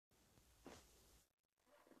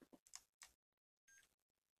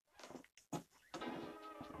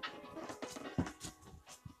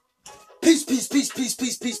Peace, peace, peace, peace,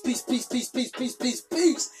 peace, peace, peace, peace, peace, peace, peace, peace,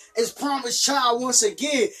 peace. It's Promised Child once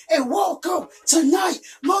again. And welcome tonight.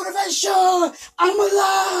 Motivation. I'm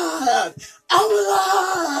alive. I'm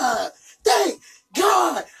alive. Thank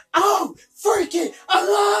God I'm freaking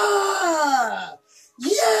alive.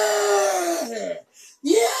 Yeah.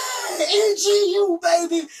 Yeah, NGU,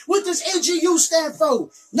 baby. What does NGU stand for?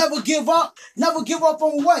 Never give up. Never give up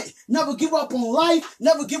on what? Never give up on life.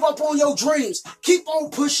 Never give up on your dreams. Keep on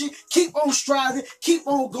pushing. Keep on striving. Keep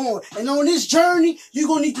on going. And on this journey, you're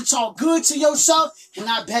going to need to talk good to yourself and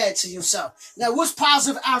not bad to yourself. Now, what's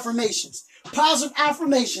positive affirmations? Positive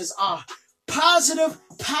affirmations are positive,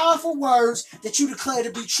 powerful words that you declare to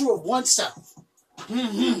be true of oneself.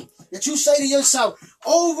 That you say to yourself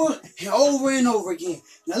over and over and over again.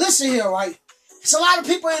 Now listen here, right? There's a lot of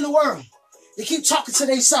people in the world. They keep talking to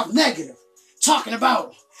themselves negative. Talking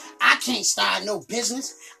about, I can't start no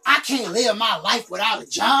business. I can't live my life without a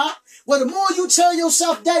job. Well, the more you tell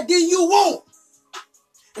yourself that, then you won't.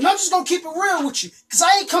 And I'm just going to keep it real with you. Because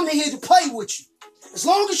I ain't coming here to play with you. As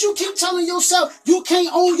long as you keep telling yourself you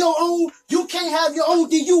can't own your own, you can't have your own,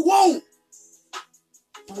 then you won't.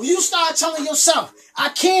 When you start telling yourself, I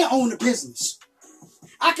can't own a business.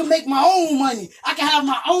 I can make my own money. I can have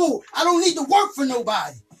my own. I don't need to work for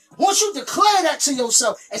nobody. Once you declare that to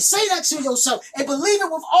yourself and say that to yourself and believe it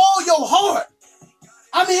with all your heart,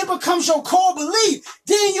 I mean, it becomes your core belief.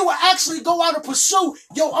 Then you will actually go out and pursue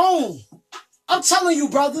your own. I'm telling you,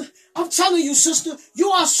 brother. I'm telling you, sister, you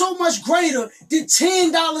are so much greater than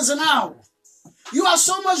 $10 an hour. You are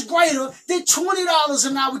so much greater than $20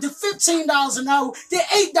 an hour, than $15 an hour, than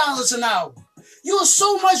 $8 an hour. You are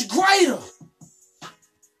so much greater.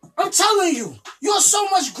 I'm telling you, you are so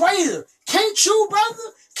much greater. Can't you, brother?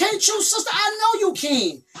 Can't you, sister? I know you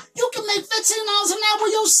can. You can make $15 an hour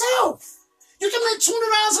yourself. You can make $20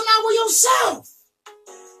 an hour yourself.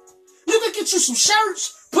 You can get you some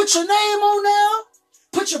shirts, put your name on there,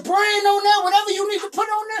 put your brand on there, whatever you need to put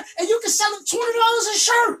on there, and you can sell it $20 a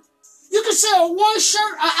shirt. You can sell one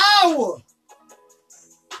shirt an hour.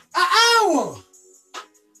 An hour.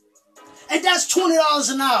 And that's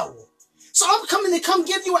 $20 an hour. So I'm coming to come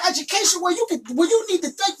give you an education where you need to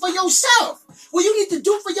think for yourself. Where you need to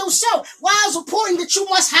do for yourself. Why is it important that you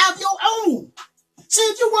must have your own? See,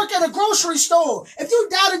 if you work at a grocery store, if you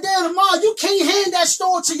die today tomorrow, you can't hand that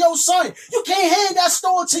store to your son. You can't hand that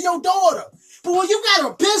store to your daughter. But when you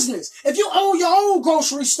got a business, if you own your own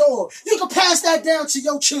grocery store, you can pass that down to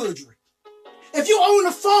your children. If you own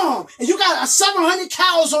a farm and you got 700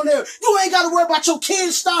 cows on there, you ain't got to worry about your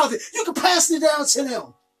kids starving. You can pass it down to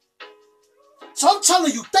them. So I'm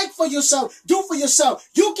telling you, think for yourself, do for yourself.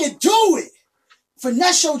 You can do it.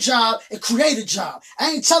 Finesse your job and create a job.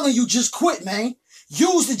 I ain't telling you just quit, man.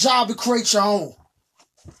 Use the job to create your own.